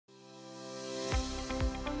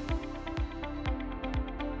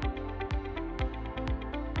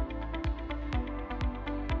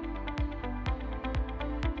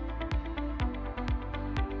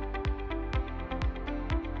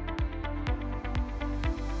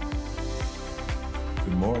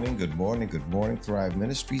Good morning, Thrive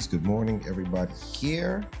Ministries. Good morning, everybody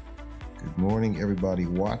here. Good morning, everybody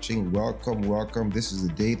watching. Welcome. This is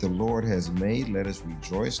the day the Lord has made. Let us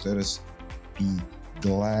rejoice. Let us be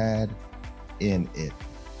glad in it.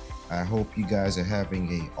 I hope you guys are having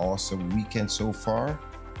an awesome weekend so far.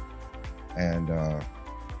 And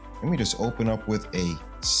let me just open up with a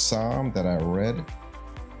psalm that I read.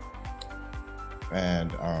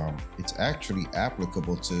 And it's actually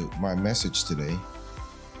applicable to my message today.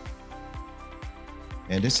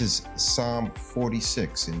 And this is Psalm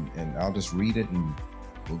 46, and I'll just read it and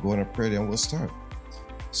we'll go into prayer and we'll start.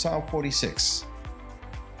 Psalm 46.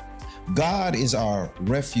 God is our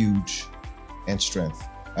refuge and strength,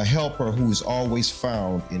 a helper who is always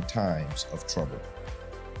found in times of trouble.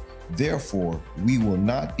 Therefore, we will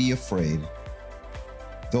not be afraid,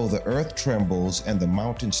 though the earth trembles and the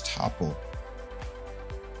mountains topple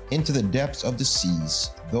into the depths of the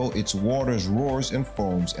seas, though its waters roars and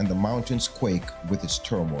foams and the mountains quake with its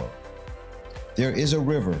turmoil. There is a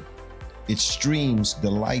river, its streams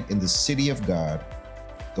delight in the city of God,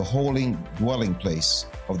 the holy dwelling place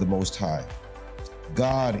of the Most High.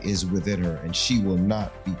 God is within her, and she will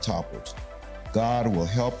not be toppled. God will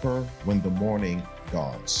help her when the morning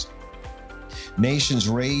dawns. Nations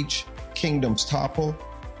rage, kingdoms topple,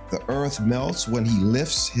 the earth melts when he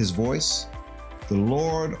lifts his voice. The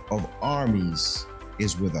Lord of armies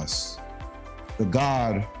is with us. The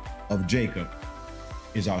God of Jacob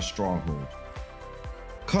is our stronghold.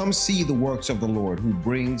 Come see the works of the Lord, who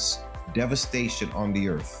brings devastation on the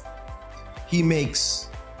earth. He makes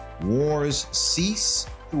wars cease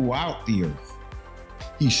throughout the earth.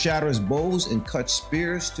 He shatters bows and cuts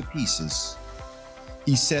spears to pieces.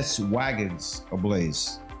 He sets wagons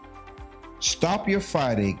ablaze. Stop your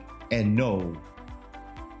fighting and know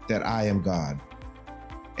that I am God.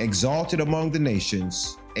 Exalted among the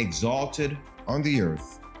nations, exalted on the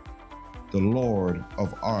earth, the Lord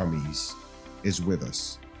of armies is with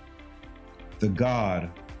us. The God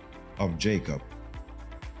of Jacob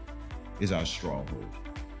is our stronghold.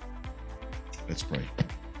 Let's pray.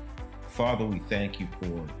 Father, we thank you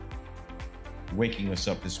for waking us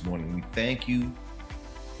up this morning. We thank you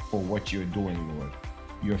for what you're doing, Lord.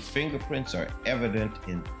 Your fingerprints are evident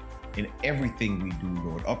in everything we do,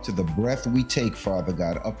 Lord, up to the breath we take, Father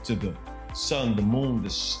God, up to the sun, the moon, the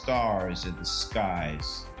stars, and the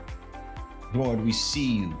skies. Lord, we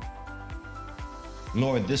see you.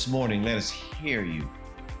 Lord, this morning, let us hear you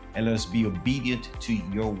and let us be obedient to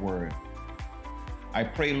your word. I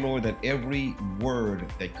pray, Lord, that every word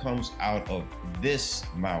that comes out of this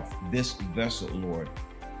mouth, this vessel, Lord,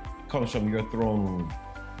 comes from your throne room.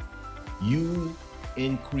 You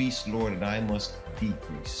increase, Lord, and I must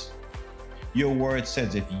decrease. Your word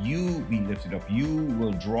says, if you be lifted up, you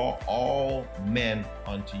will draw all men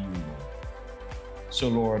unto you, Lord. So,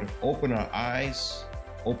 Lord, open our eyes,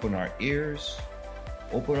 open our ears,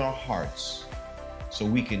 open our hearts, so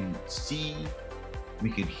we can see, we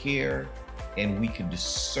can hear, and we can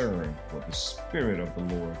discern what the Spirit of the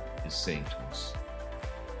Lord is saying to us.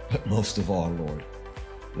 But most of all, Lord,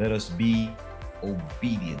 let us be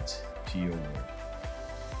obedient to your word.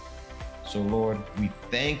 So, Lord, we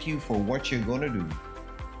thank you for what you're going to do.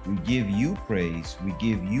 We give you praise, we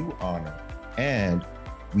give you honor, and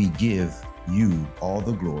we give you all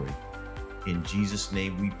the glory. In Jesus'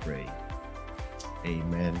 name we pray.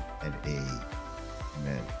 Amen and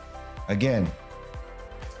amen. Again,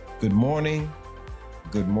 good morning,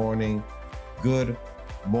 good morning, good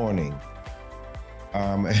morning.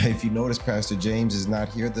 If you notice, Pastor James is not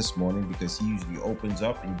here this morning because he usually opens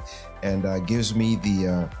up and gives me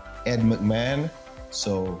the Ed McMahon.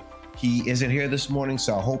 So he isn't here this morning,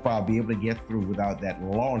 so I hope I'll be able to get through without that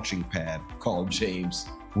launching pad called James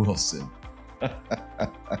Wilson. To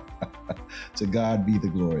God be the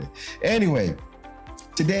glory. Anyway,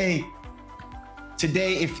 today,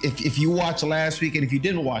 if you watched last week, and if you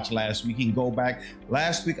didn't watch last week, you can go back.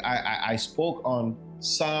 Last week, I spoke on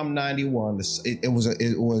Psalm 91.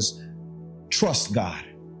 It was trust God.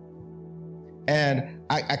 And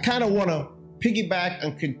I kind of want to piggyback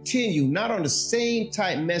and continue, not on the same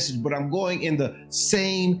type message, but I'm going in the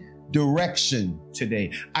same direction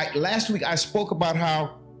today. Last week, I spoke about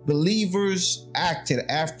how believers acted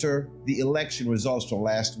after the election results from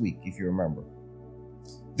last week, if you remember.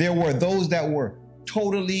 There were those that were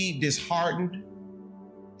totally disheartened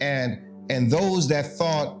and those that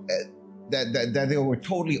thought that they were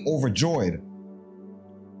totally overjoyed.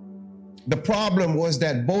 The problem was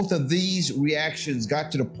that both of these reactions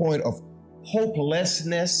got to the point of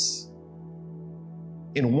hopelessness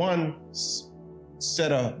in one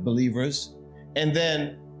set of believers, and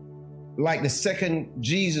then like the second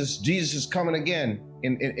Jesus is coming again,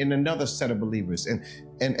 in another set of believers.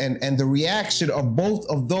 And the reaction of both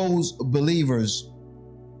of those believers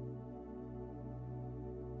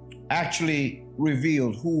actually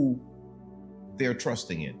revealed who they're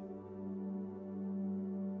trusting in.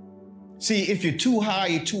 See, if you're too high,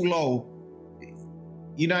 you're too low,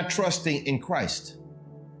 you're not trusting in Christ.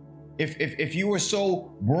 If you were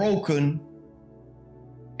so broken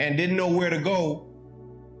and didn't know where to go,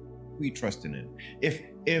 who you trusting in?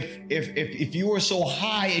 If you were so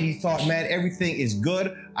high and you thought, man, everything is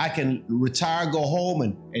good, I can retire, go home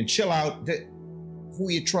and chill out, who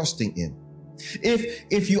are you trusting in?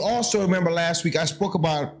 If you also remember last week, I spoke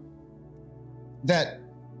about that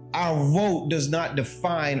our vote does not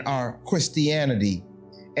define our Christianity,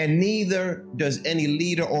 and neither does any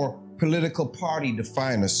leader or political party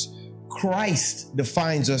define us. Christ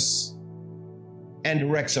defines us and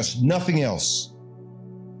directs us, nothing else.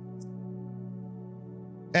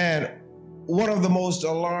 And one of the most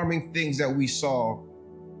alarming things that we saw,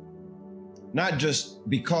 not just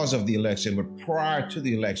because of the election, but prior to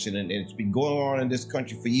the election, and it's been going on in this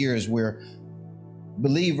country for years, where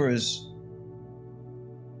believers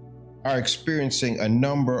are experiencing a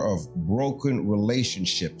number of broken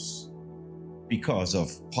relationships because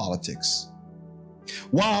of politics.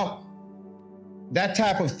 While that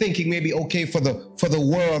type of thinking may be okay for the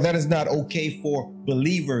world, that is not okay for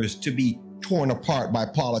believers to be torn apart by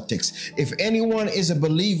politics. If anyone is a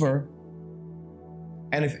believer,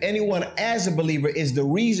 and if anyone as a believer is the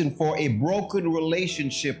reason for a broken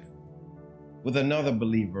relationship with another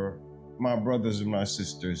believer, my brothers and my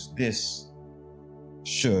sisters, this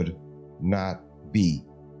should not be.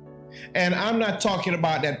 And I'm not talking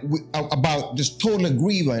about that, about just total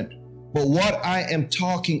agreement, but what I am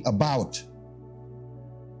talking about,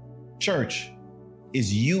 church,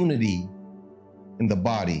 is unity in the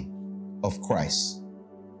body of Christ.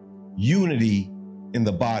 Unity in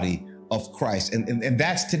the body of Christ. And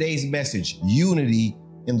that's today's message, unity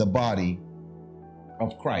in the body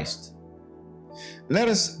of Christ. Let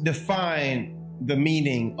us define the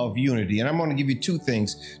meaning of unity. And I'm going to give you two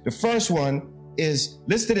things. The first one is,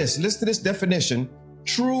 listen to this definition.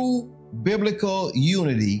 True biblical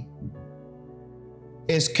unity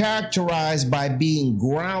is characterized by being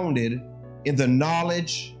grounded in the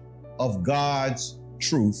knowledge of God's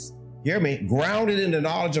truth. Hear me? Grounded in the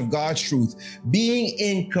knowledge of God's truth, being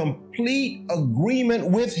in complete agreement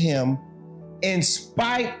with Him in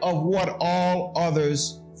spite of what all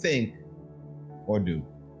others think or do.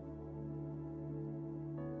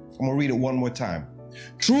 I'm going to read it one more time.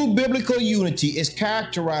 True biblical unity is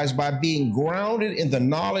characterized by being grounded in the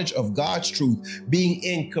knowledge of God's truth, being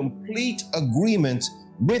in complete agreement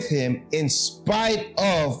with Him in spite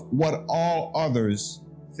of what all others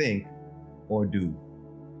think or do.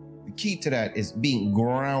 The key to that is being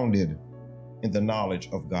grounded in the knowledge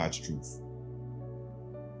of God's truth.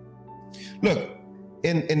 Look,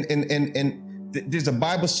 there's a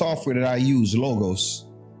Bible software that I use, Logos,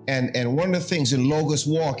 and one of the things in Logos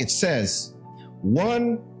Walk, it says,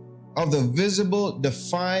 one of the visible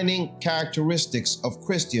defining characteristics of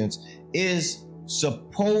Christians is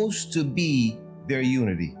supposed to be their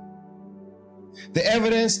unity. The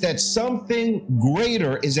evidence that something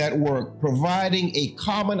greater is at work, providing a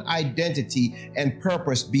common identity and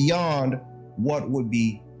purpose beyond what would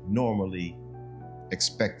be normally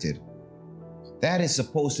expected. That is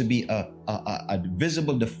supposed to be a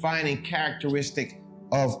visible defining characteristic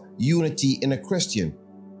of unity in a Christian.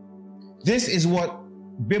 This is what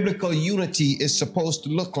biblical unity is supposed to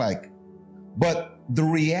look like. But the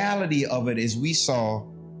reality of it is we saw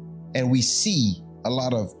and we see a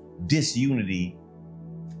lot of disunity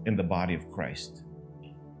in the body of Christ.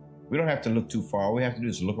 We don't have to look too far. All we have to do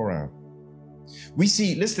is look around. We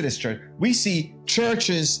see, listen to this, church. We see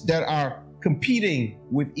churches that are competing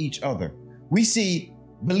with each other. We see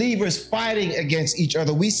believers fighting against each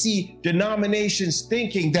other. We see denominations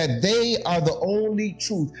thinking that they are the only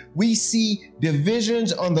truth. We see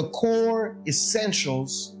divisions on the core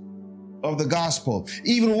essentials of the gospel.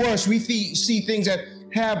 Even worse, we see things that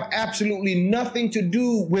have absolutely nothing to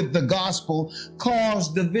do with the gospel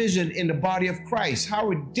cause division in the body of Christ. How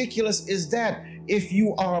ridiculous is that if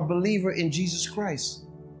you are a believer in Jesus Christ?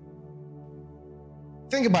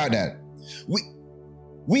 Think about that.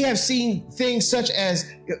 We have seen things such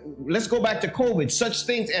as, let's go back to COVID, such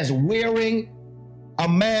things as wearing a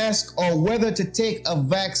mask or whether to take a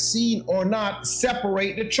vaccine or not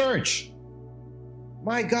separate the church.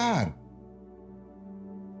 My God.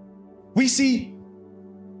 We see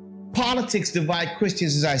politics divide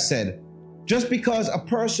Christians, as I said. Just because a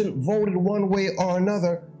person voted one way or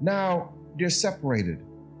another, now they're separated.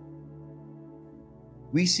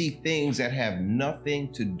 we see things that have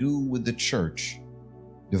nothing to do with the church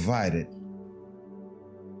divided.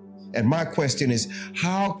 And my question is,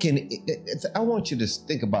 how can, I want you to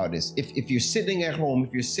think about this. If you're sitting at home,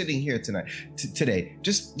 if you're sitting here today,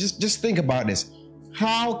 just think about this.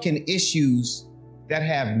 How can issues that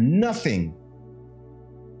have nothing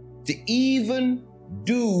to even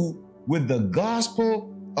do with the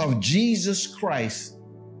gospel of Jesus Christ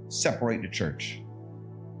separate the church?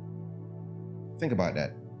 Think about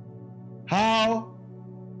that. How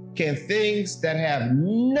can things that have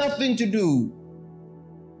nothing to do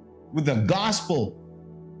with the gospel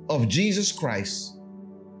of Jesus Christ,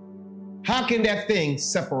 how can that thing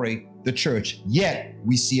separate the church? Yet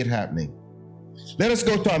we see it happening. Let us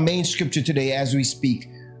go to our main scripture today as we speak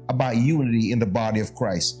about unity in the body of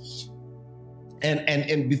Christ.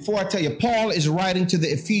 And before I tell you, Paul is writing to the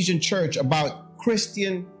Ephesian church about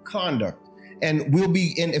Christian conduct. And we'll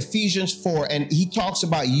be in Ephesians 4, and he talks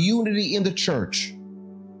about unity in the church.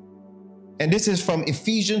 And this is from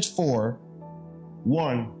Ephesians 4,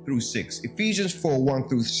 1 through 6. Ephesians 4, 1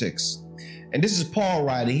 through 6. And this is Paul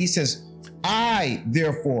writing. He says, I,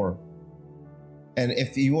 therefore, and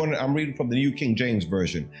if you want, I'm reading from the New King James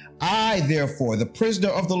Version. I, therefore, the prisoner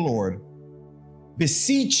of the Lord,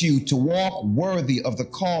 beseech you to walk worthy of the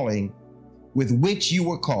calling with which you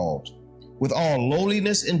were called, with all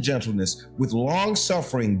lowliness and gentleness, with long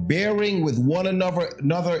suffering, bearing with one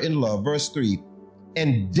another in love. Verse 3,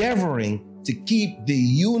 endeavoring to keep the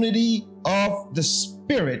unity of the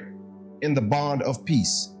Spirit in the bond of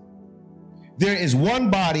peace. There is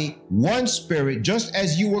one body, one Spirit, just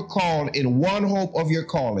as you were called in one hope of your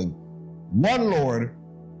calling, one Lord,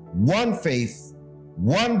 one faith,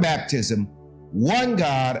 one baptism, one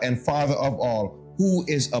God and Father of all, who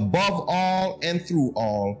is above all and through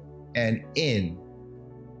all and in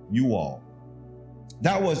you all.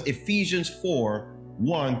 That was Ephesians 4,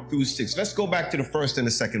 1 through 6. Let's go back to the first and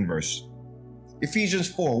the second verse. Ephesians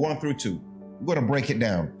 4, 1 through 2. We're going to break it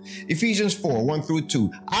down. Ephesians 4, 1 through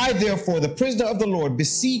 2. I, therefore, the prisoner of the Lord,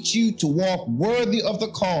 beseech you to walk worthy of the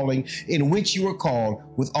calling in which you were called,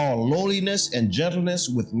 with all lowliness and gentleness,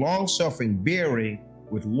 with long suffering, bearing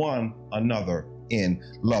with one another in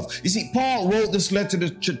love. You see, Paul wrote this letter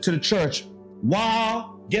to the church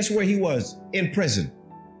while, guess where he was? In prison.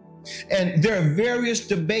 And there are various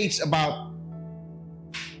debates about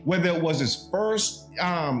whether it was his first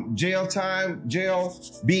being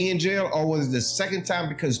in jail, or was it the second time,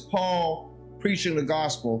 because Paul, preaching the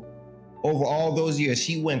gospel over all those years,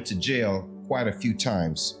 he went to jail quite a few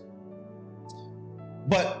times.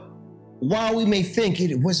 But while we may think,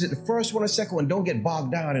 was it the first one or second one, don't get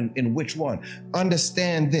bogged down in which one.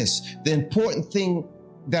 Understand this. The important thing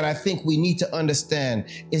that I think we need to understand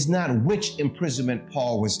is not which imprisonment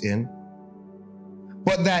Paul was in,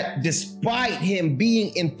 but that despite him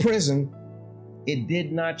being in prison, it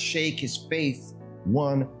did not shake his faith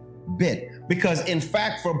one bit. Because in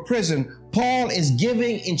fact, from prison, Paul is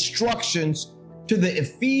giving instructions to the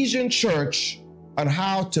Ephesian church on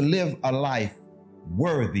how to live a life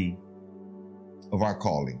worthy of our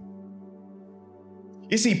calling.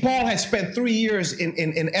 You see, Paul had spent 3 years in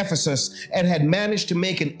Ephesus and had managed to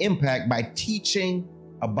make an impact by teaching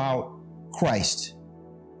about Christ.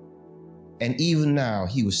 And even then,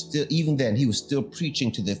 he was still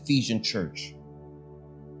preaching to the Ephesian church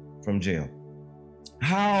from jail.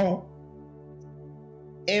 How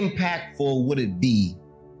impactful would it be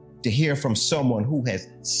to hear from someone who has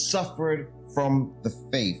suffered from the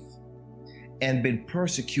faith and been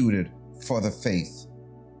persecuted for the faith,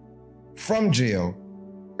 from jail,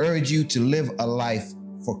 urge you to live a life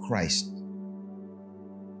for Christ?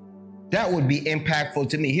 That would be impactful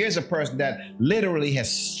to me. Here's a person that literally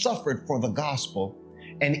has suffered for the gospel,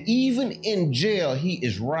 and even in jail, he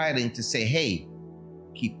is writing to say, hey,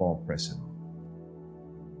 keep on pressing on.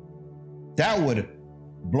 That would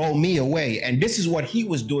blow me away. And this is what he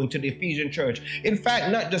was doing to the Ephesian church. In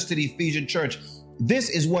fact, not just to the Ephesian church. This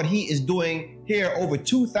is what he is doing here over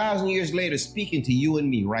 2,000 years later, speaking to you and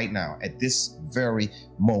me right now at this very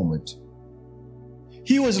moment.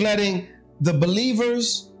 He was letting the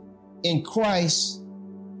believers in Christ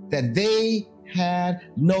that they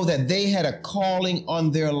know that they had a calling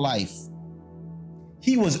on their life.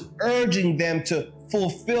 He was urging them to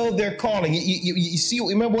fulfill their calling. You see,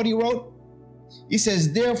 remember what he wrote? He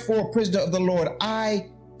says, therefore, prisoner of the Lord, I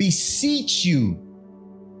beseech you.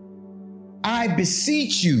 I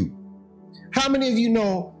beseech you. How many of you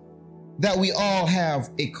know that we all have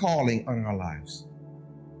a calling on our lives?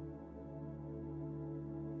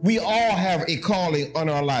 We all have a calling on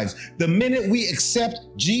our lives. The minute we accept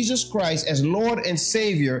Jesus Christ as Lord and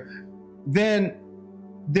Savior, then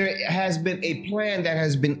there has been a plan that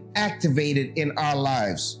has been activated in our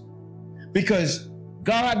lives. Because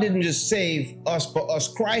God didn't just save us for us.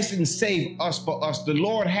 Christ didn't save us for us. The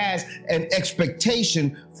Lord has an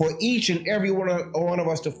expectation for each and every one of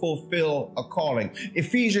us to fulfill a calling.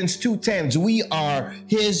 Ephesians 2:10, we are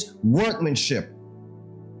his workmanship,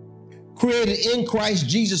 created in Christ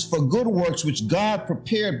Jesus for good works, which God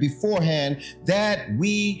prepared beforehand that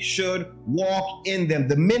we should walk in them.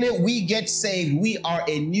 The minute we get saved, we are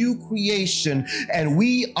a new creation and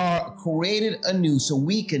we are created anew so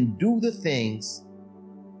we can do the things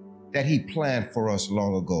that he planned for us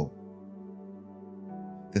long ago.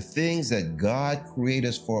 The things that God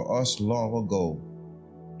created for us long ago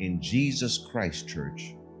in Jesus Christ,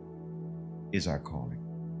 church, is our calling.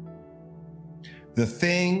 The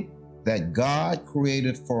thing that God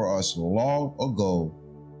created for us long ago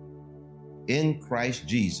in Christ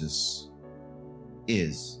Jesus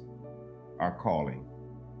is our calling.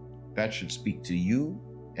 That should speak to you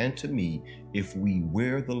and to me if we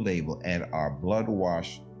wear the label and are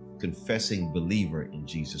blood-washed, confessing believer in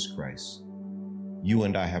Jesus Christ. You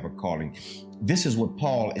and I have a calling. This is what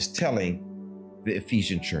Paul is telling the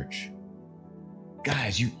Ephesian church.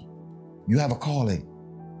 Guys, you have a calling.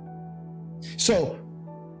 So,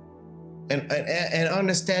 and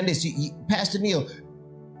understand this, Pastor Neil,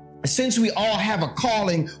 since we all have a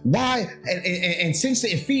calling, why, and since the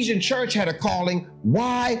Ephesian church had a calling,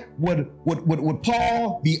 why would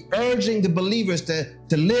Paul be urging the believers to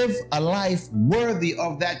live a life worthy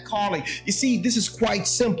of that calling? You see, this is quite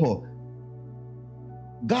simple.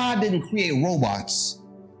 God didn't create robots.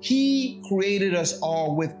 He created us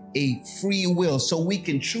all with a free will so we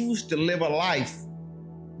can choose to live a life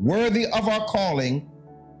worthy of our calling,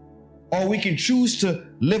 or we can choose to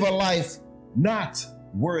live a life not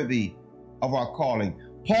worthy of our calling.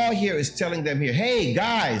 Paul here is telling them here, hey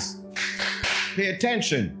guys, pay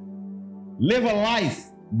attention. Live a life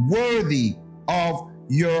worthy of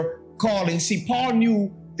your calling. See, Paul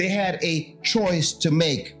knew they had a choice to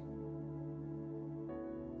make.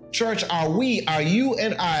 Church, are you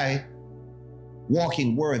and I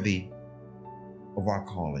walking worthy of our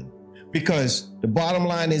calling? Because the bottom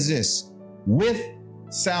line is this: with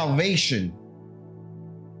salvation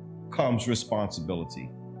comes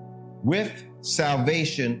responsibility. With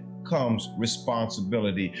salvation comes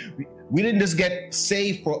responsibility. We didn't just get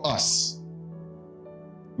saved for us.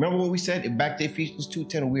 Remember what we said back to Ephesians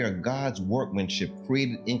 2:10, we are God's workmanship,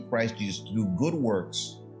 created in Christ Jesus to do good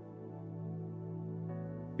works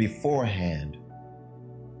beforehand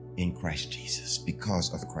in Christ Jesus,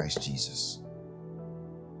 because of Christ Jesus.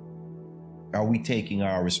 Are we taking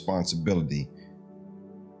our responsibility,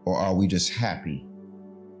 or are we just happy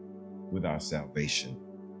with our salvation?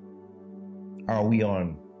 Are we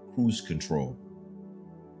on cruise control?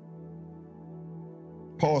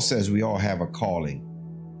 Paul says we all have a calling.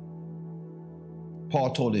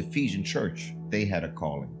 Paul told the Ephesian church they had a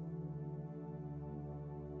calling.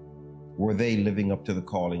 Were they living up to the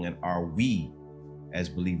calling, and are we as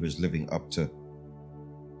believers living up to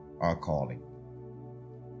our calling?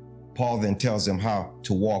 Paul then tells them how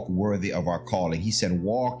to walk worthy of our calling. He said,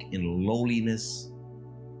 walk in lowliness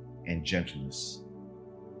and gentleness.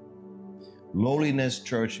 Lowliness,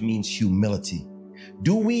 church, means humility.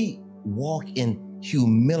 Do we walk in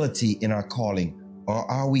humility in our calling, or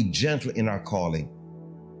are we gentle in our calling?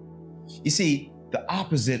 You see, the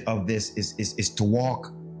opposite of this is to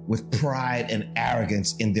walk with pride and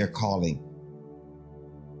arrogance in their calling.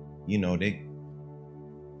 You know,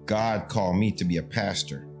 God called me to be a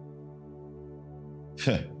pastor.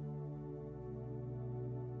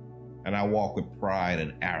 And I walk with pride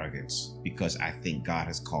and arrogance because I think God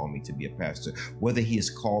has called me to be a pastor. Whether he has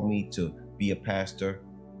called me to be a pastor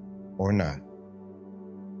or not,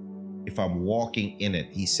 if I'm walking in it,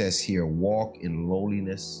 he says here, walk in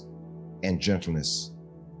lowliness and gentleness.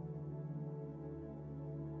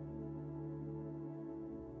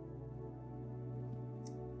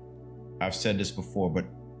 I've said this before, but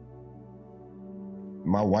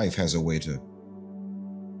my wife has a way to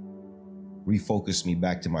refocus me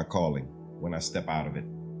back to my calling when I step out of it,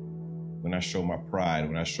 when I show my pride,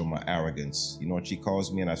 when I show my arrogance. You know what she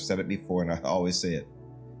calls me? And I've said it before and I always say it.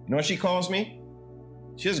 You know what she calls me?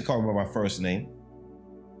 She doesn't call me by my first name.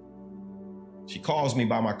 She calls me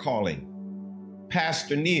by my calling,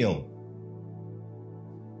 Pastor Neil.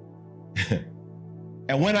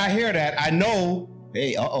 And when I hear that, I know,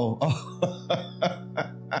 hey,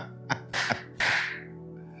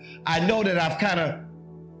 I know that I've kind of,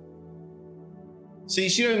 see,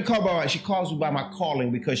 she doesn't call by, she calls me by my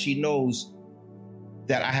calling because she knows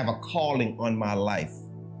that I have a calling on my life.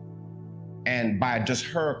 And by just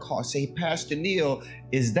her call, say, Pastor Neil,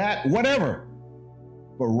 Is that whatever?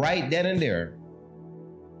 But right then and there,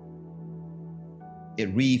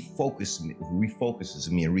 it refocuses me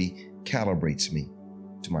and recalibrates me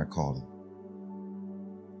to my calling.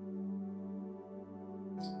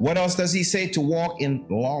 What else does he say? To walk in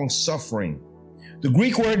long suffering. The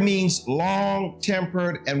Greek word means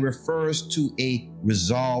long-tempered and refers to a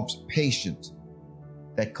resolved patience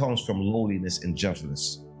that comes from lowliness and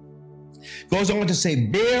gentleness. Goes on to say,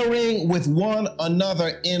 bearing with one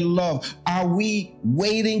another in love. Are we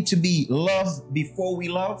waiting to be loved before we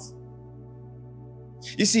love?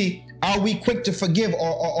 You see, are we quick to forgive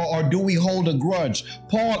or do we hold a grudge?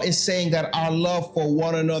 Paul is saying that our love for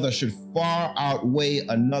one another should far outweigh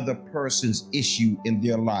another person's issue in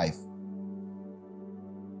their life.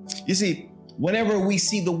 You see, whenever we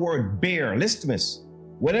see the word bear, listen to this.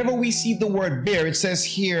 Whenever we see the word bear, it says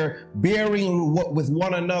here, bearing with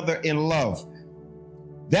one another in love.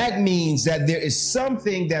 That means that there is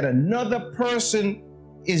something that another person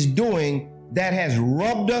is doing that has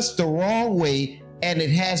rubbed us the wrong way, and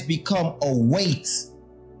it has become a weight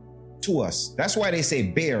to us. That's why they say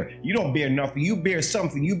bear. You don't bear nothing. You bear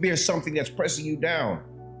something. You bear something that's pressing you down.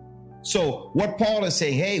 So what Paul is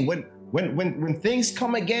saying, hey, when things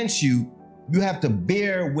come against you, you have to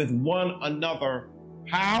bear with one another.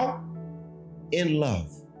 How? In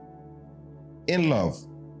love. In love.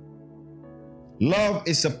 Love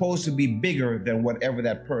is supposed to be bigger than whatever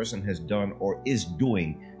that person has done or is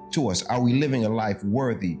doing to us. Are we living a life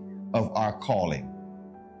worthy of our calling?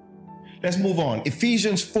 Let's move on.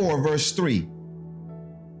 Ephesians 4, verse 3.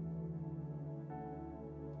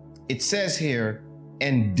 It says here,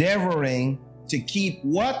 endeavoring to keep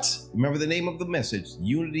what? Remember the name of the message,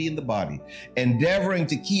 unity in the body. Endeavoring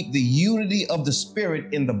to keep the unity of the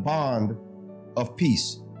Spirit in the bond of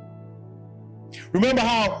peace. Remember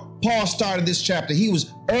how Paul started this chapter. He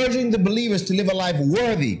was urging the believers to live a life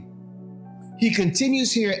worthy. He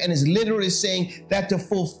continues here and is literally saying that to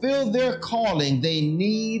fulfill their calling, they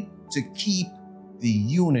need to keep the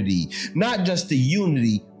unity. Not just the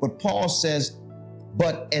unity, but Paul says,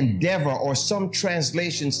 but endeavor, or some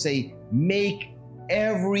translations say, make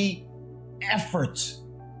every effort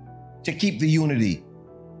to keep the unity.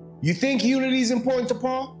 You think unity is important to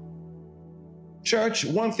Paul? Church,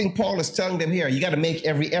 one thing Paul is telling them here, you got to make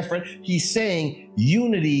every effort. He's saying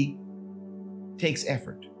unity takes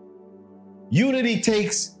effort. Unity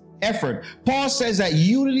takes effort. Paul says that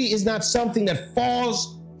unity is not something that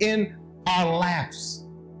falls in our laps.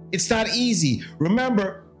 It's not easy.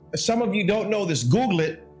 Remember, some of you don't know this, Google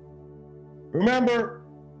it. Remember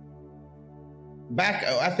back,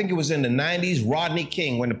 I think it was in the 90s, Rodney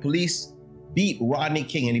King, when the police beat Rodney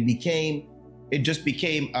King, and it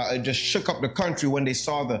just shook up the country when they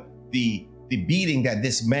saw the beating that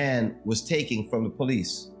this man was taking from the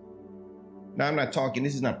police. Now, I'm not talking,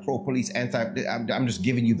 this is not pro-police, I'm just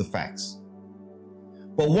giving you the facts.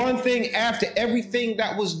 But one thing, after everything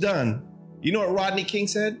that was done, you know what Rodney King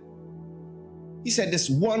said? He said this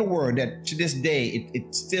one word that to this day,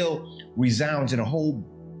 it still resounds in a whole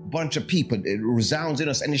bunch of people. It resounds in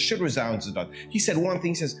us, and it should resound in us. He said one thing,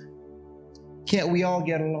 he says, can't we all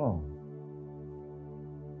get along?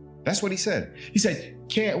 That's what he said. He said,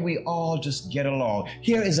 can't we all just get along?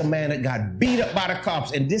 Here is a man that got beat up by the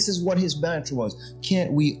cops, and this is what his mantra was.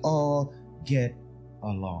 Can't we all get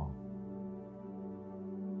along?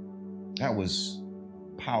 That was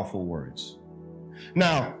powerful words.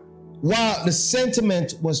 Now, while the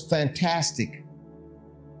sentiment was fantastic,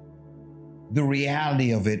 the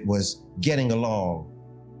reality of it was getting along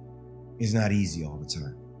is not easy all the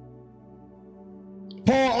time.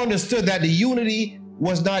 Paul understood that the unity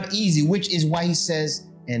was not easy, which is why he says,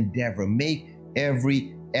 endeavor, make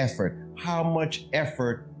every effort. How much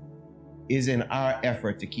effort is in our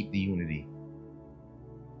effort to keep the unity,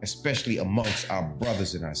 especially amongst our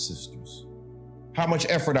brothers and our sisters? How much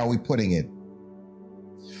effort are we putting in?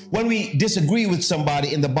 When we disagree with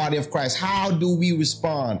somebody in the body of Christ, how do we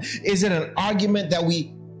respond? Is it an argument that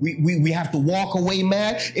we have to walk away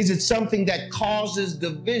mad? Is it something that causes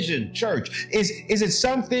division, church? Is it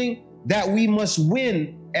something that we must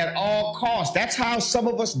win at all costs? That's how some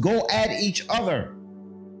of us go at each other.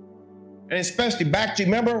 And especially back to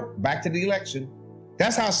the election.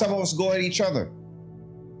 That's how some of us go at each other.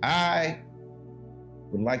 I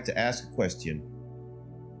would like to ask a question,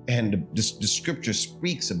 and the scripture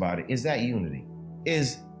speaks about it. Is that unity?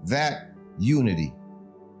 Is that unity?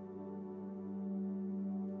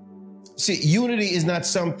 See, unity is not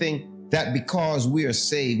something that because we are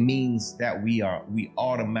saved means that we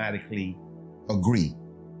automatically agree.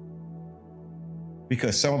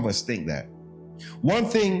 Because some of us think that. One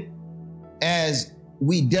thing as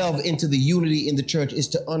we delve into the unity in the church is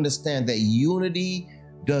to understand that unity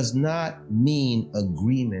does not mean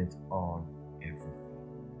agreement on everything.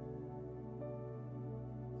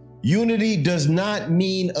 Unity does not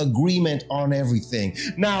mean agreement on everything.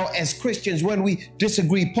 Now, as Christians, when we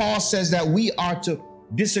disagree, Paul says that we are to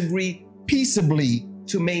disagree peaceably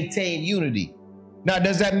to maintain unity. Now,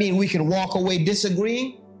 does that mean we can walk away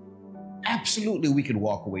disagreeing? Absolutely, we can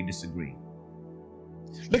walk away disagreeing.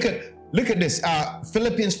 Look at this,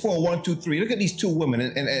 Philippians 4, 1, 2, 3. Look at these two women,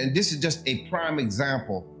 and this is just a prime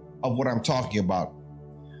example of what I'm talking about.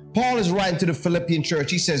 Paul is writing to the Philippian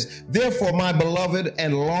church. He says, therefore, my beloved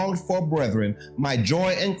and longed for brethren, my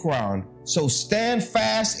joy and crown, so stand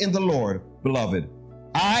fast in the Lord, beloved.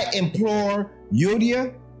 I implore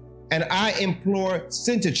Euodia and I implore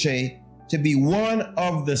Syntyche to be one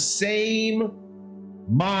of the same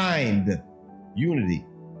mind, unity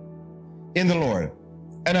in the Lord.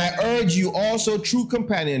 And I urge you also, true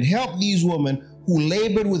companion, help these women who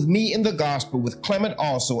labored with me in the gospel, with Clement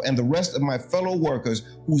also, and the rest of my fellow workers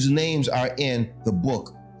whose names are in the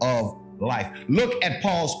book of life. Look at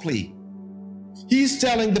Paul's plea. He's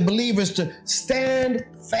telling the believers to stand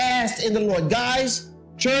fast in the Lord. Guys,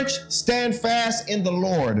 church, stand fast in the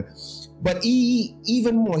Lord. But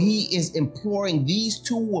even more, he is imploring these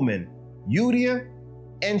two women, Euodia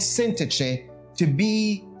and Syntyche, to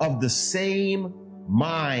be of the same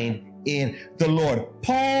mind in the Lord.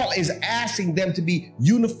 Paul is asking them to be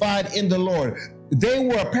unified in the Lord. They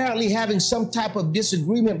were apparently having some type of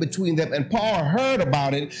disagreement between them, and Paul heard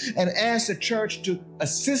about it and asked the church to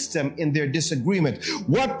assist them in their disagreement.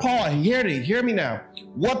 What Paul, hear me now,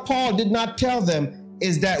 what Paul did not tell them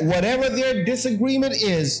is that whatever their disagreement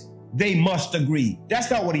is, they must agree. That's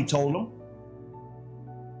not what he told them.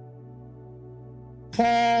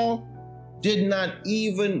 Paul did not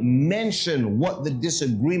even mention what the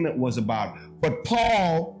disagreement was about. But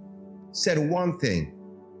Paul said one thing.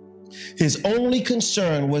 His only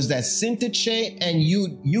concern was that Syntyche and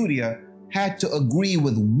Euodia had to agree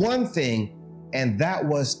with one thing, and that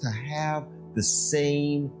was to have the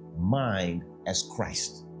same mind as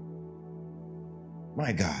Christ.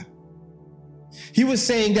 My God. He was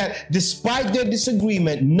saying that despite their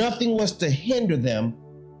disagreement, nothing was to hinder them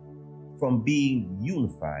from being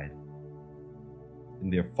unified in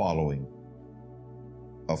their following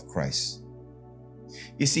of Christ.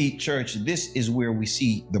 You see, church, this is where we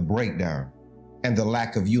see the breakdown and the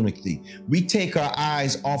lack of unity. We take our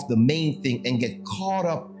eyes off the main thing and get caught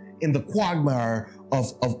up in the quagmire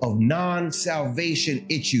of non-salvation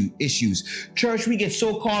issues. Church, we get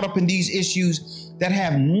so caught up in these issues that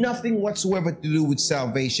have nothing whatsoever to do with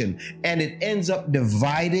salvation, and it ends up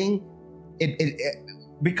dividing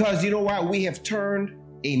because you know what? We have turned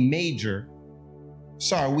a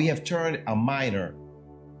minor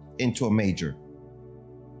into a major.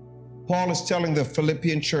 Paul is telling the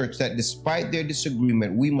Philippian church that despite their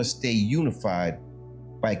disagreement, we must stay unified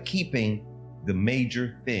by keeping the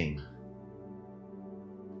major thing.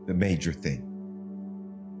 The major thing.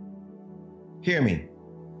 Hear me.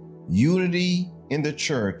 Unity in the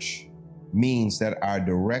church means that our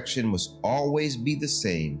direction must always be the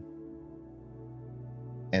same,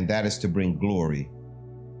 and that is to bring glory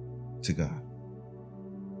to God.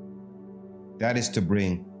 That is to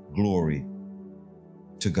bring glory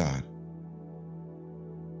to God.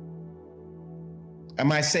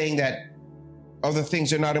 Am I saying that other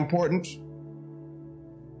things are not important?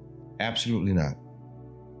 Absolutely not.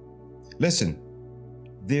 Listen,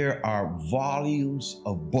 there are volumes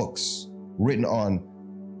of books written on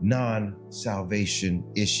non-salvation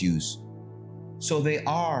issues, so they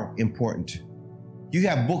are important. You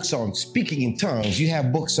have books on speaking in tongues. You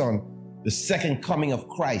have books on the second coming of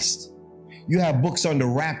Christ. You have books on the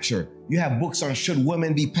rapture. You have books on should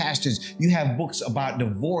women be pastors. You have books about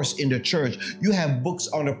divorce in the church. You have books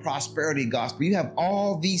on the prosperity gospel. You have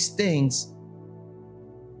all these things.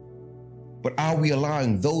 But are we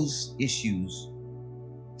allowing those issues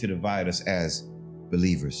to divide us as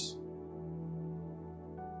believers?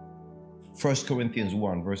 1 Corinthians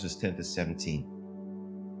 1, verses 10 to 17.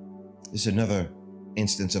 This is another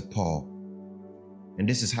instance of Paul. And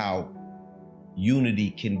this is how unity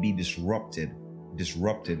can be disrupted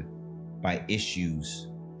by issues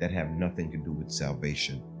that have nothing to do with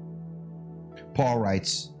salvation. Paul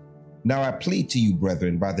writes, now I plead to you,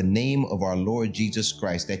 brethren, by the name of our Lord Jesus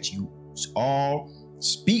Christ, that you all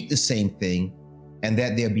speak the same thing, and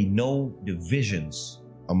that there be no divisions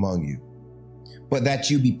among you, but that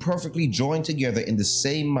you be perfectly joined together in the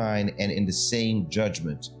same mind and in the same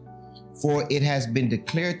judgment. For it has been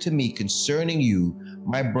declared to me concerning you,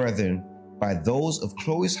 my brethren, by those of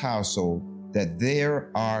Chloe's household, that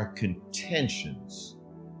there are contentions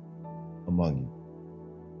among you.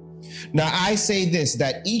 Now I say this,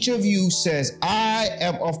 that each of you says, I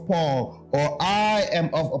am of Paul, or I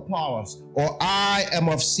am of Apollos, or I am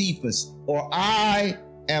of Cephas, or I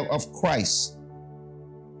am of Christ.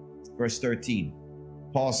 Verse 13,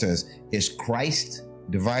 Paul says, is Christ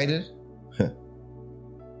divided?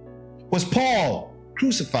 Was Paul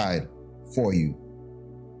crucified for you?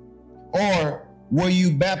 Or were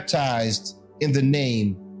you baptized in the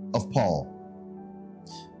name of Paul?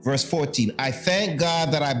 Verse 14, I thank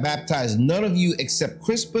God that I baptized none of you except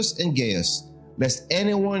Crispus and Gaius, lest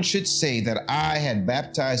anyone should say that I had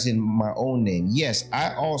baptized in my own name. Yes,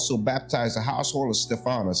 I also baptized the household of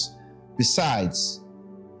Stephanas. Besides,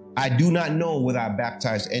 I do not know whether I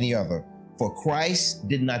baptized any other. For Christ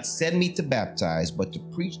did not send me to baptize, but to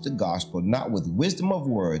preach the gospel, not with wisdom of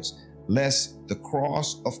words, lest the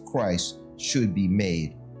cross of Christ should be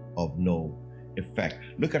made of no effect.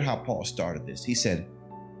 Look at how Paul started this. He said,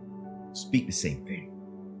 speak the same thing.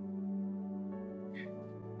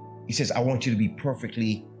 He says, I want you to be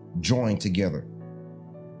perfectly joined together.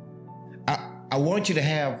 I want you to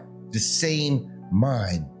have the same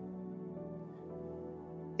mind.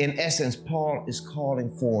 In essence, Paul is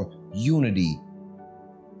calling for unity.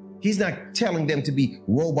 He's not telling them to be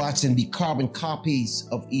robots and be carbon copies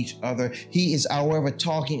of each other. He is, however,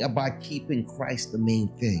 talking about keeping Christ the main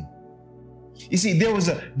thing. You see, there was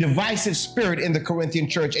a divisive spirit in the Corinthian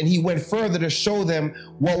church, and he went further to show them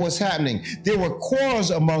what was happening. There were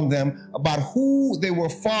quarrels among them about who they were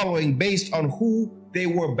following based on who they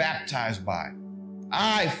were baptized by.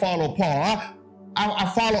 I follow Paul.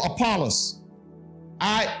 I follow Apollos.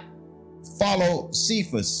 I follow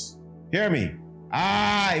Cephas. Hear me.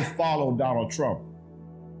 I follow Donald Trump.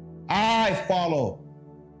 I follow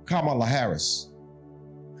Kamala Harris.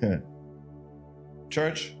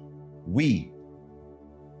 Church, we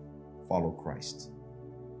follow Christ.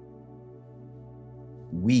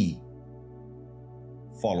 We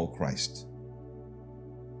follow Christ.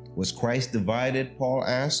 Was Christ divided, Paul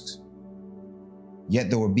asks? Yet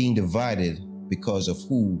they were being divided because of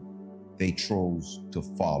who they chose to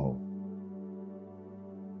follow.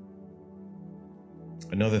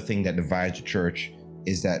 Another thing that divides the church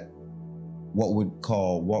is that what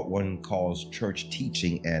one calls church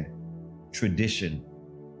teaching and tradition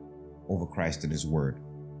over Christ and his word.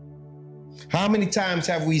 How many times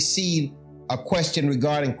have we seen a question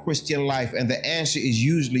regarding Christian life and the answer is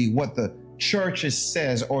usually what the church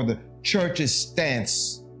says or the church's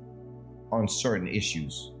stance on certain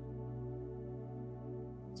issues?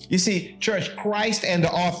 You see, church, Christ and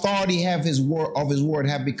the authority of his word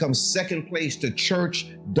have become second place to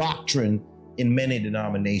church doctrine in many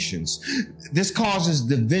denominations. This causes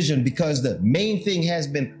division because the main thing has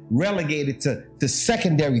been relegated to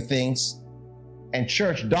secondary things, and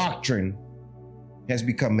church doctrine has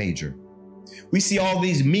become major. We see all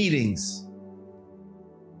these meetings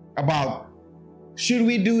about, should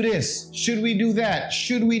we do this? Should we do that?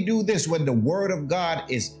 Should we do this? When the word of God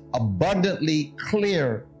is abundantly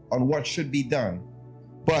clear on what should be done.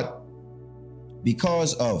 But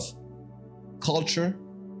because of culture,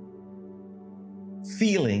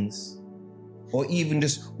 feelings, or even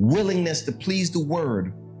just willingness to please the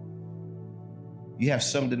word, you have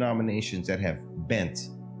some denominations that have bent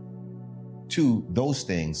to those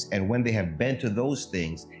things. And when they have bent to those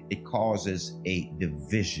things, it causes a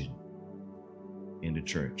division in the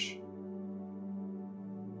church.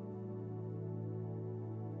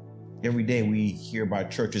 Every day we hear about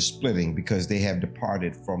churches splitting because they have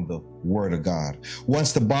departed from the word of God.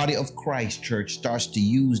 Once the body of Christ, church, starts to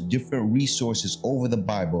use different resources over the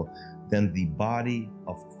Bible, then the body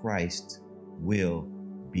of Christ will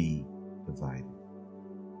be divided.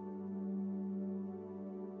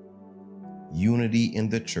 Unity in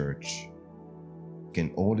the church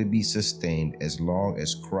can only be sustained as long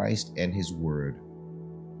as Christ and his word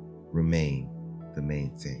remain the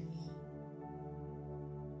main thing.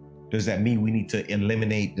 Does that mean we need to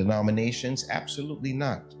eliminate denominations? Absolutely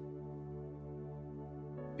not.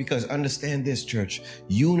 Because understand this, church,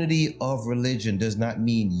 unity of religion does not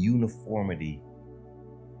mean uniformity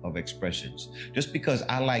of expressions. Just because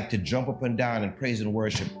I like to jump up and down and praise and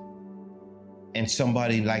worship, and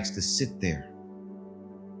somebody likes to sit there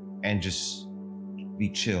and just be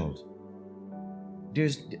chilled,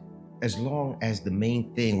 as long as the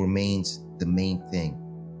main thing remains the main thing.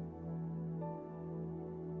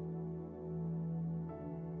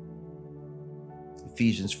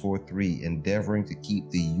 Ephesians 4:3, endeavoring to keep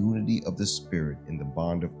the unity of the Spirit in the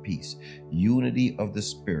bond of peace. Unity of the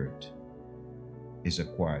Spirit is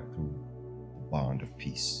acquired through the bond of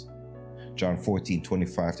peace. John 14,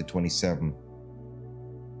 25 to 27.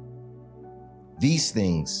 These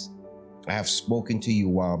things I have spoken to you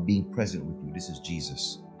while being present with you. This is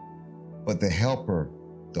Jesus. But the Helper,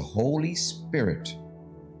 the Holy Spirit,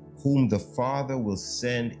 whom the Father will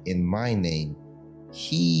send in my name,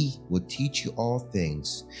 he will teach you all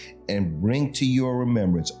things and bring to your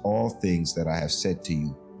remembrance all things that I have said to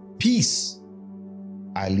you. Peace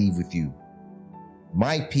I leave with you.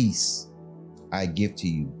 My peace I give to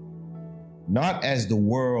you. Not as the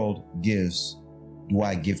world gives, do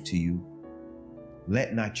I give to you.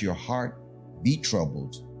 Let not your heart be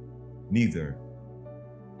troubled, neither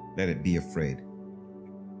let it be afraid.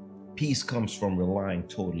 Peace comes from relying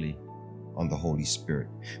totally on the Holy Spirit.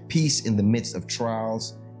 Peace in the midst of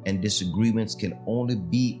trials and disagreements can only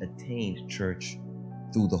be attained, church,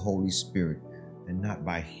 through the Holy Spirit and not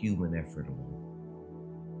by human effort alone.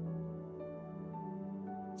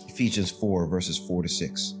 Ephesians 4, verses 4 to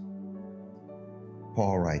 6.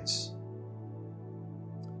 Paul writes,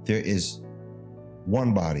 there is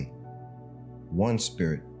one body, one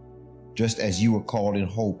Spirit, just as you were called in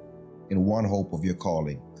one hope of your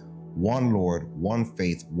calling, one Lord, one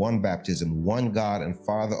faith, one baptism, one God and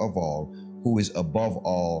Father of all, who is above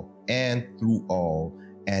all and through all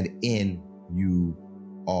and in you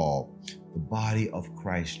all. The body of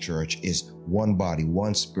Christ, church, is one body,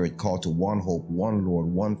 one Spirit, called to one hope, one Lord,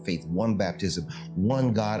 one faith, one baptism,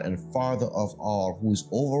 one God and Father of all, who is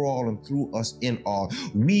over all and through us in all.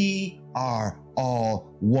 We are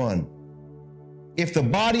all one. If the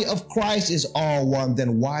body of Christ is all one,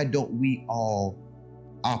 then why don't we all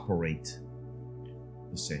operate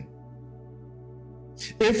the same?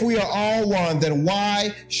 If we are all one, then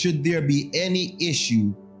why should there be any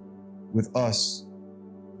issue with us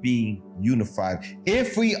being unified?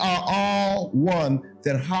 If we are all one,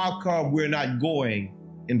 then how come we're not going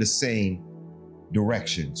in the same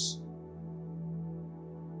directions?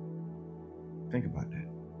 Think about that.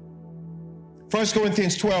 1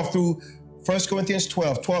 Corinthians 12 through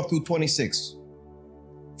 26.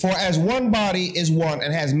 For as one body is one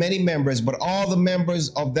and has many members, but all the members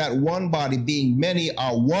of that one body, being many,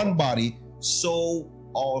 are one body, so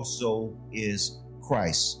also is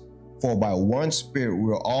Christ. For by one Spirit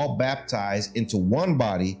we are all baptized into one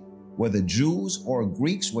body, whether Jews or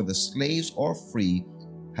Greeks, whether slaves or free,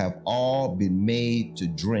 have all been made to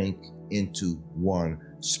drink into one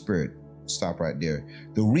Spirit. Stop right there.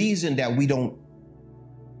 The reason that we don't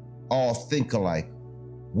all think alike,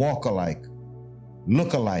 walk alike,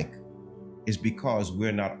 look alike, is because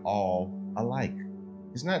we're not all alike.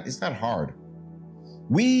 It's not hard.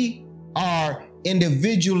 We are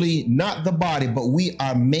individually not the body, but we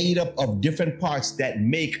are made up of different parts that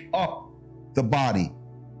make up the body.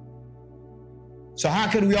 So how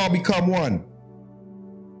can we all become one?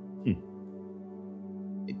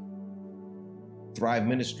 Thrive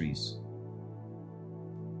Ministries.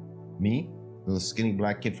 Me, little skinny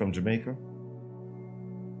black kid from Jamaica.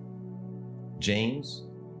 James,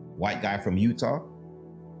 white guy from Utah.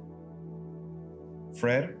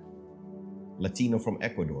 Fred, Latino from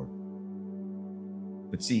Ecuador.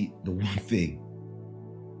 But see, the one thing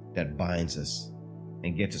that binds us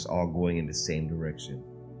and gets us all going in the same direction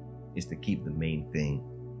is to keep the main thing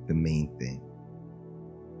the main thing.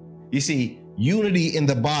 You see, unity in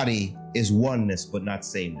the body is oneness, but not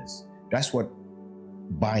sameness. That's what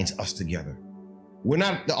binds us together. We're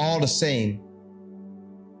not all the same,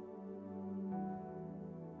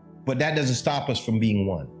 but that doesn't stop us from being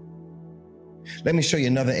one. Let me show you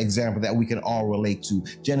another example that we can all relate to.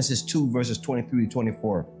 Genesis 2, verses 23 to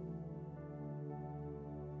 24.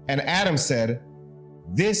 And Adam said,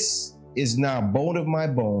 this is now bone of my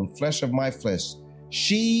bone, flesh of my flesh.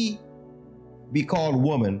 She be called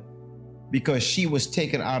woman because she was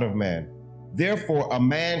taken out of man. Therefore, a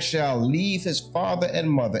man shall leave his father and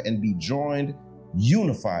mother and be joined,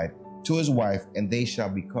 unified to his wife, and they shall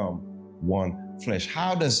become one flesh.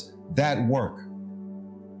 How does that work?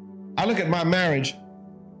 I look at my marriage.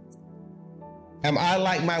 Am I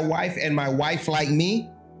like my wife and my wife like me?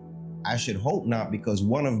 I should hope not, because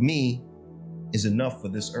one of me is enough for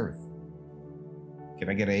this earth. Can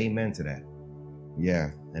I get an amen to that?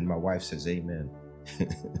 Yeah, and my wife says amen.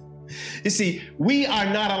 You see, we are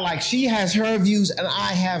not alike. She has her views and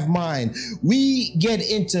I have mine. We get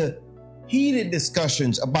into heated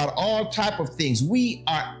discussions about all type of things. We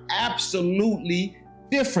are absolutely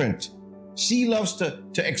different. She loves to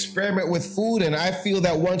experiment with food, and I feel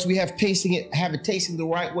that once we have it tasting the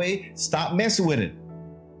right way, stop messing with it.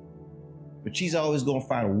 But she's always going to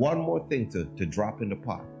find one more thing to drop in the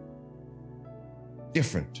pot.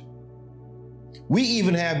 Different. We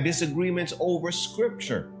even have disagreements over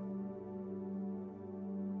scripture.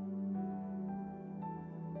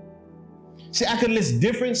 See, I could list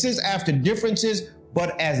differences after differences,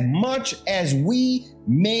 but as much as we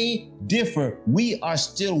may differ, we are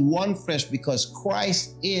still one flesh because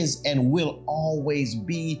Christ is and will always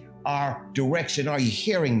be our direction. Are you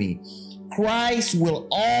hearing me? Christ will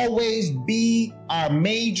always be our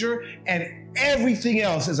major and everything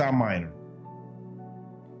else is our minor.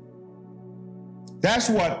 That's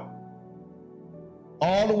what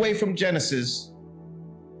all the way from Genesis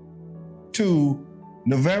to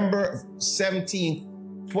November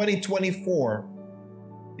 17th, 2024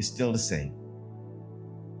 is still the same.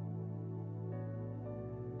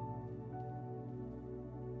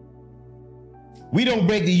 We don't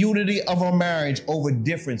break the unity of our marriage over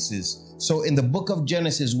differences. So in the book of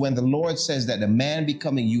Genesis, when the Lord says that the man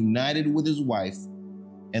becoming united with his wife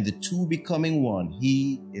and the two becoming one,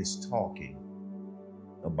 he is talking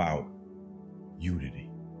about unity.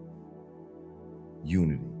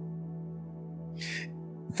 Unity.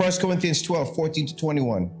 1 Corinthians 12, 14 to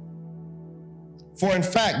 21. For in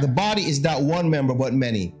fact, the body is not one member, but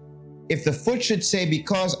many. If the foot should say,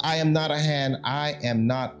 because I am not a hand, I am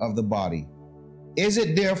not of the body, is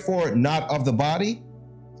it therefore not of the body?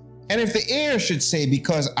 And if the ear should say,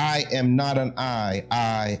 because I am not an eye,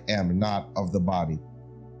 I am not of the body,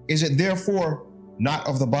 is it therefore not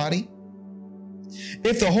of the body?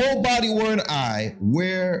 If the whole body were an eye,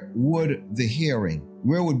 where would be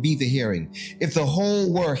the hearing? If the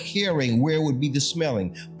whole were hearing, where would be the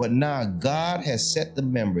smelling? But now God has set the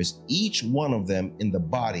members, each one of them, in the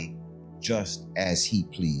body, just as he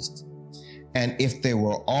pleased. And if they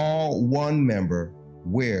were all one member,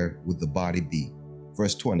 where would the body be?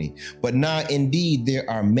 Verse 20. But now indeed there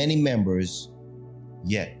are many members,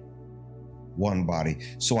 yet one body.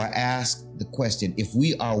 So I ask the question, if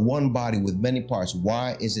we are one body with many parts,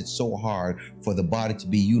 why is it so hard for the body to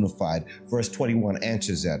be unified? Verse 21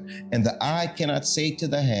 answers that. And the eye cannot say to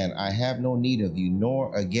the hand, I have no need of you,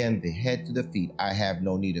 nor again the head to the feet, I have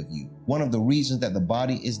no need of you. One of the reasons that the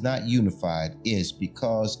body is not unified is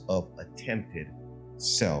because of attempted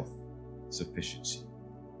self-sufficiency.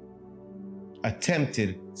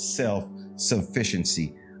 Attempted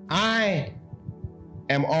self-sufficiency. I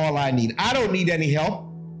am all I need. I don't need any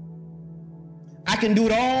help. I can do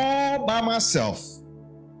it all by myself.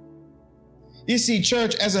 You see,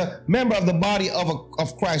 church, as a member of the body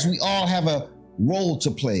of Christ, we all have a role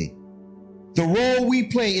to play. The role we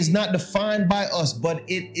play is not defined by us, but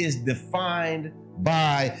it is defined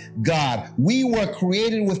by God. We were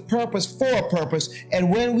created with purpose for a purpose.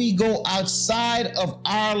 And when we go outside of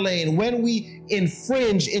our lane, when we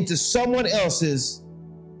infringe into someone else's,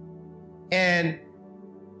 and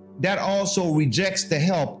that also rejects the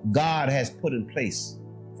help God has put in place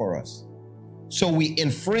for us. So we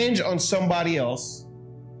infringe on somebody else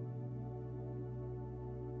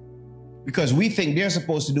because we think they're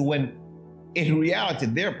supposed to do, when in reality,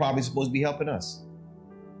 they're probably supposed to be helping us.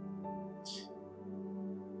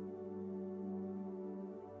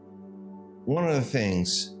 One of the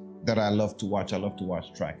things that I love to watch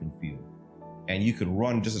track and field. And you can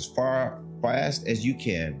run just as fast as you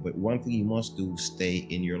can, but one thing you must do, stay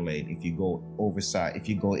in your lane. If you go overside, if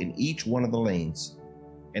you go in each one of the lanes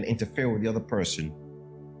and interfere with the other person,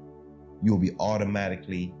 you'll be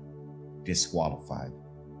automatically disqualified.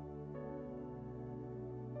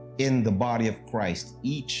 In the body of Christ,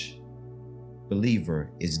 each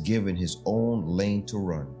believer is given his own lane to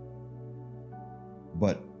run.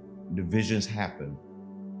 But divisions happen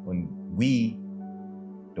when we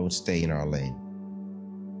don't stay in our lane.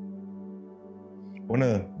 One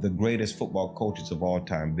of the greatest football coaches of all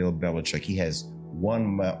time, Bill Belichick, he has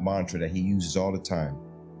one mantra that he uses all the time.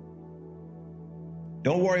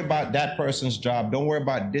 Don't worry about that person's job. Don't worry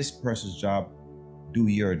about this person's job. Do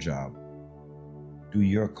your job. Do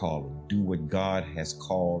your calling. Do what God has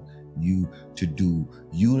called you to do.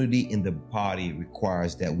 Unity in the body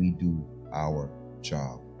requires that we do our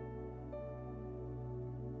job.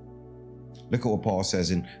 Look at what Paul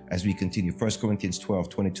says as we continue. 1 Corinthians 12,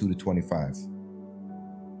 22 to 25.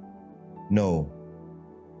 No,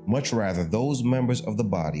 much rather, those members of the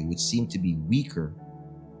body which seem to be weaker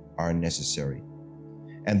are necessary.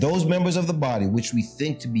 And those members of the body which we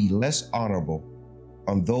think to be less honorable,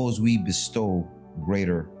 on those we bestow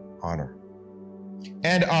greater honor.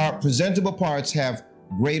 And our presentable parts have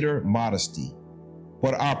greater modesty,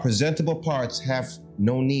 but our presentable parts have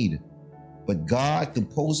no need. But God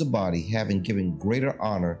composed the body, having given greater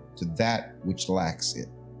honor to that which lacks it,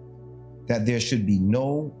 that there should be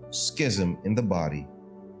no schism in the body,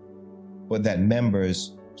 but that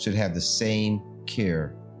members should have the same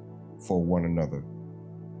care for one another.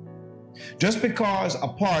 Just because a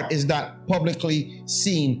part is not publicly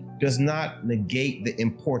seen does not negate the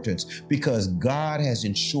importance, because God has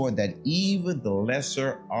ensured that even the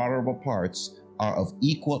lesser honorable parts are of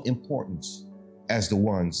equal importance as the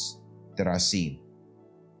ones that are seen.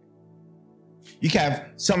 You can have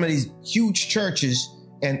some of these huge churches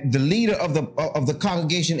and the leader of the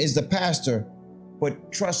congregation is the pastor,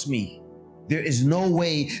 but trust me, there is no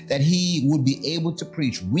way that he would be able to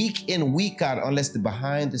preach week in, week out unless the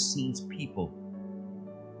behind the scenes people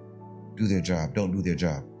do their job, don't do their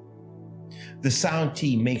job. The sound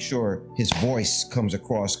team makes sure his voice comes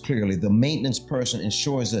across clearly. The maintenance person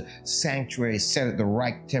ensures the sanctuary is set at the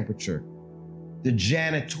right temperature. The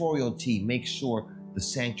janitorial team makes sure the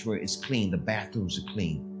sanctuary is clean, the bathrooms are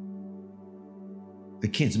clean. The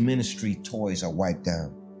kids' ministry toys are wiped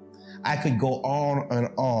down. I could go on and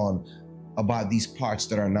on about these parts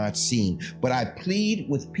that are not seen, but I plead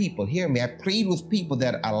with people, hear me, I plead with people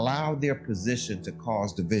that allow their position to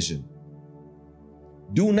cause division.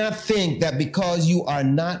 Do not think that because you are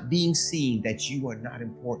not being seen that you are not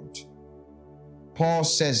important. Paul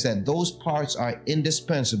says that those parts are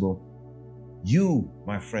indispensable. You,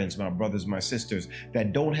 my friends, my brothers, my sisters,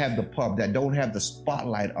 that don't have the pub, that don't have the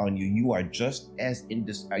spotlight on you, you are just as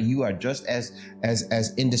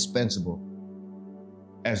indispensable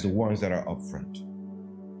as the ones that are up front.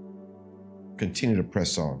 Continue to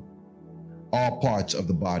press on. All parts of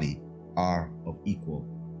the body are of equal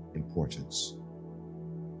importance.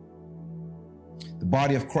 The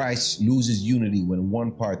body of Christ loses unity when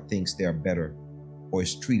one part thinks they are better or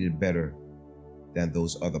is treated better than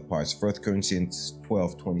those other parts. 1 Corinthians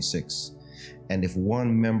 12:26. And if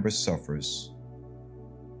one member suffers,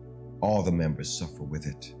 all the members suffer with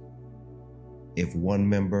it. If one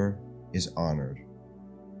member is honored,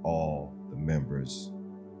 all the members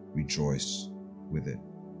rejoice with it.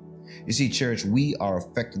 You see, church, we are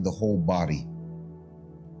affecting the whole body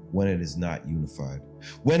when it is not unified.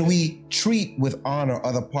 When we treat with honor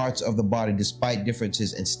other parts of the body despite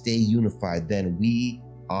differences and stay unified, then we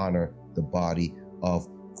honor the body of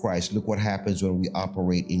Christ. Look what happens when we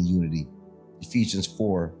operate in unity. Ephesians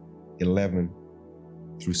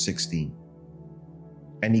 4:11-16.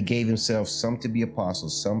 And he gave himself some to be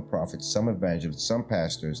apostles, some prophets, some evangelists, some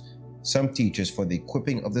pastors, some teachers, for the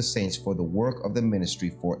equipping of the saints, for the work of the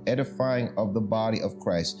ministry, for edifying of the body of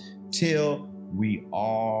Christ, till we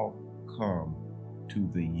all come to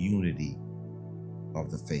the unity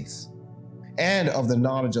of the faith and of the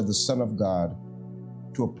knowledge of the Son of God,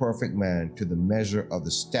 to a perfect man, to the measure of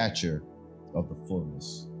the stature of the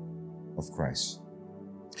fullness of Christ.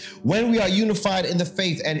 When we are unified in the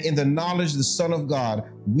faith and in the knowledge of the Son of God,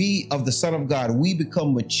 we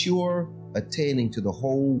become mature, attaining to the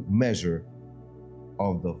whole measure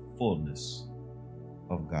of the fullness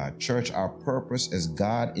of God. Church, our purpose as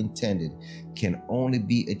God intended can only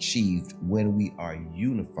be achieved when we are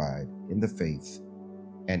unified in the faith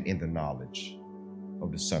and in the knowledge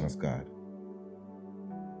of the Son of God.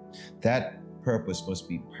 That purpose must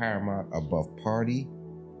be paramount above party,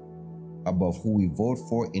 above who we vote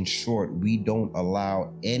for. In short, we don't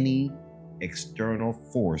allow any external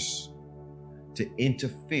force to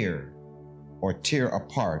interfere or tear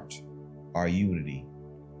apart our unity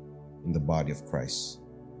in the body of Christ.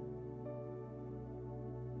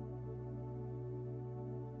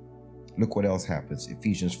 Look what else happens.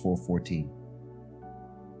 Ephesians 4:14.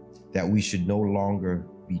 That we should no longer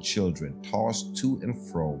be children, tossed to and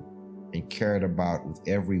fro and carried about with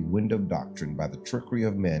every wind of doctrine by the trickery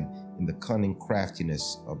of men in the cunning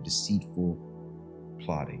craftiness of deceitful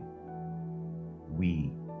plotting.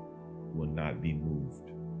 We will not be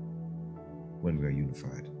moved when we are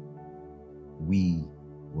unified. We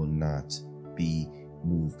will not be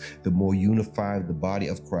moved. The more unified the body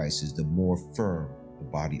of Christ is, the more firm the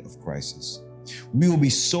body of Christ is. We will be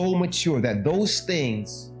so mature that those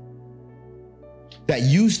things that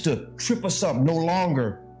used to trip us up no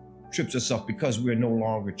longer trips us up, because we're no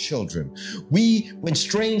longer children. When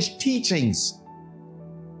strange teachings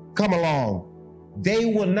come along, they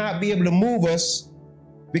will not be able to move us,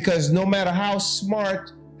 because no matter how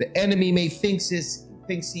smart the enemy may thinks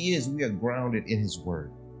he is, we are grounded in his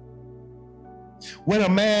word. When a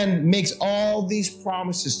man makes all these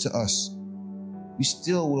promises to us, we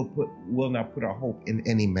still will not put our hope in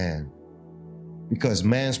any man, because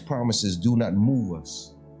man's promises do not move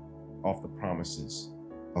us off the promises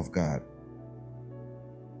of God.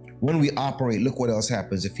 When we operate, look what else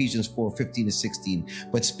happens. Ephesians 4:15-16.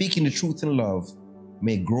 But speaking the truth in love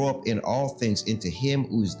may grow up in all things into him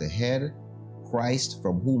who is the head, Christ,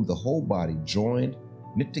 from whom the whole body, joined,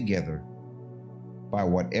 knit together by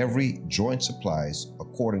what every joint supplies,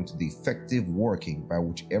 according to the effective working by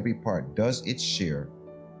which every part does its share,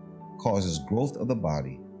 causes growth of the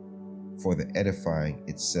body for the edifying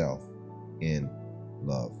itself in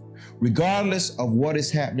love. Regardless of what is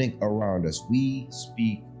happening around us, we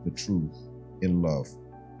speak the truth in love.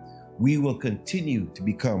 We will continue to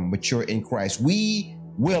become mature in Christ. We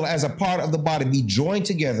will, as a part of the body, be joined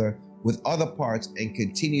together with other parts and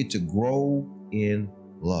continue to grow in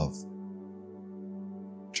love.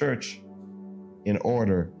 Church, in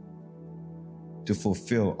order to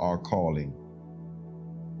fulfill our calling,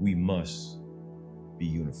 we must be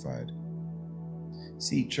unified.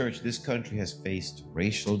 See, church, this country has faced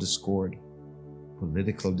racial discord,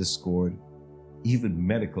 political discord, even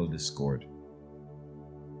medical discord.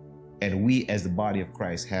 And we, as the body of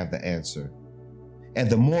Christ, have the answer. And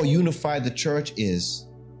the more unified the church is,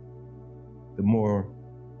 the more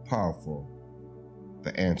powerful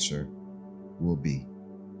the answer will be.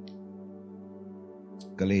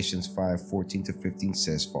 Galatians 5:14-15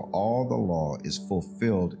 says, "For all the law is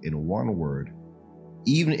fulfilled in one word,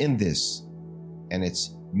 even in this, and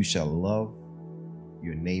it's, you shall love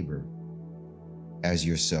your neighbor as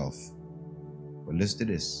yourself." But listen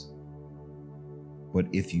to this. "But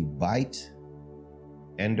if you bite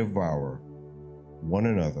and devour one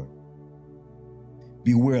another,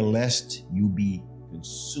 beware lest you be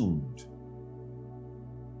consumed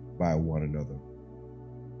by one another."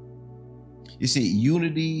 You see,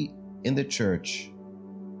 unity in the church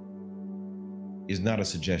is not a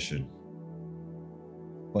suggestion,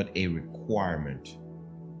 but a requirement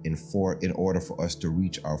in order for us to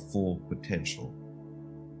reach our full potential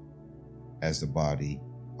as the body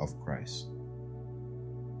of Christ.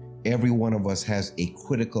 Every one of us has a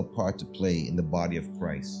critical part to play in the body of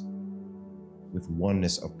Christ with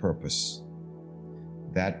oneness of purpose.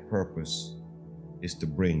 That purpose is to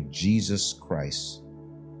bring Jesus Christ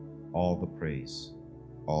all the praise,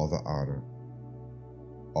 all the honor,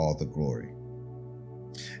 all the glory.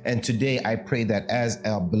 And today I pray that as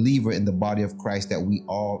a believer in the body of Christ, that we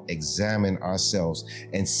all examine ourselves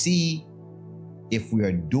and see if we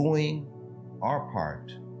are doing our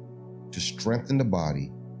part to strengthen the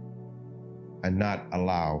body and not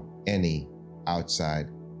allow any outside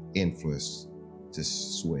influence to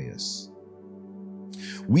sway us.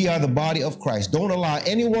 We are the body of Christ. Don't allow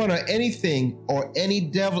anyone or anything or any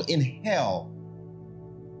devil in hell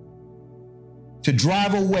to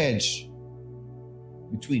drive a wedge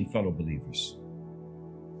between fellow believers.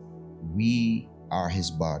 We are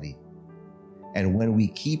his body. And when we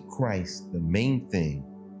keep Christ the main thing,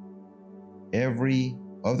 every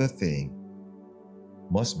other thing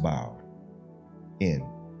must bow in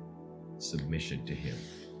submission to him.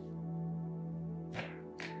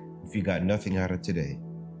 If you got nothing out of today,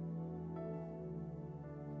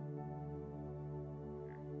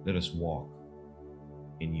 let us walk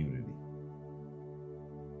in unity.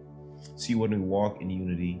 See, when we walk in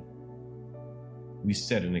unity, we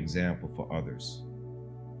set an example for others.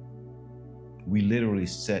 We literally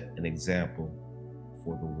set an example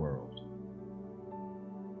for the world.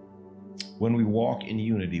 When we walk in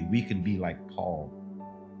unity, we can be like Paul,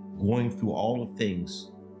 going through all the things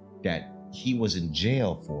that he was in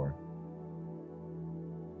jail for,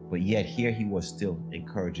 but yet here he was still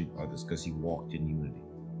encouraging others because he walked in unity.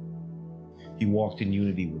 He walked in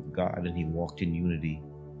unity with God, and he walked in unity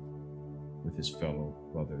with his fellow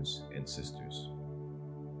brothers and sisters.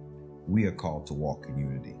 We are called to walk in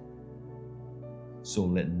unity. So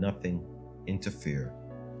let nothing interfere.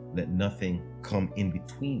 Let nothing come in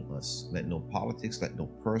between us. Let no politics, let no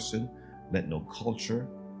person, let no culture,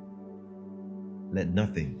 let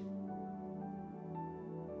nothing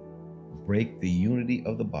break the unity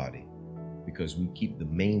of the body, because we keep the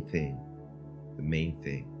main thing,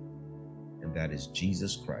 and that is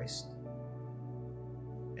Jesus Christ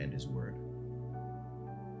and his word.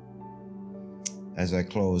 As I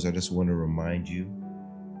close, I just want to remind you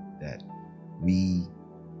that we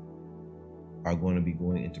are going to be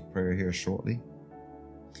going into prayer here shortly.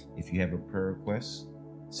 If you have a prayer request,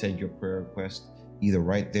 send your prayer request either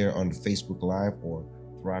right there on the Facebook Live or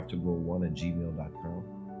thrive2grow1@gmail.com.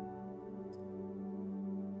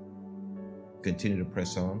 Continue to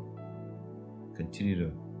press on. Continue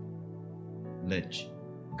to let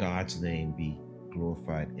God's name be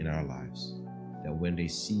glorified in our lives. That when they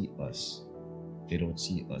see us, they don't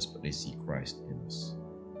see us, but they see Christ in us.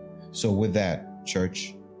 So with that,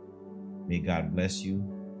 church, may God bless you.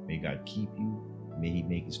 May God keep you. May he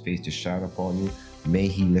make his face to shine upon you. May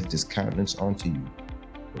he lift his countenance onto you.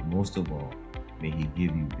 But most of all, may he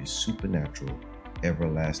give you his supernatural,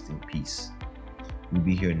 everlasting peace. We'll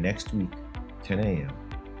be here next week, 10 a.m.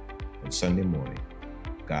 on Sunday morning.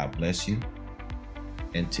 God bless you.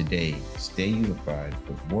 And today, stay unified,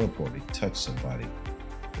 but more importantly, touch somebody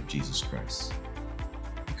with Jesus Christ.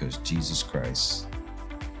 Because Jesus Christ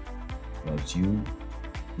loves you,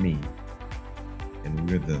 me, and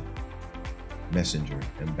we're the messenger,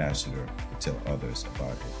 ambassador to tell others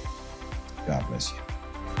about it. God bless you.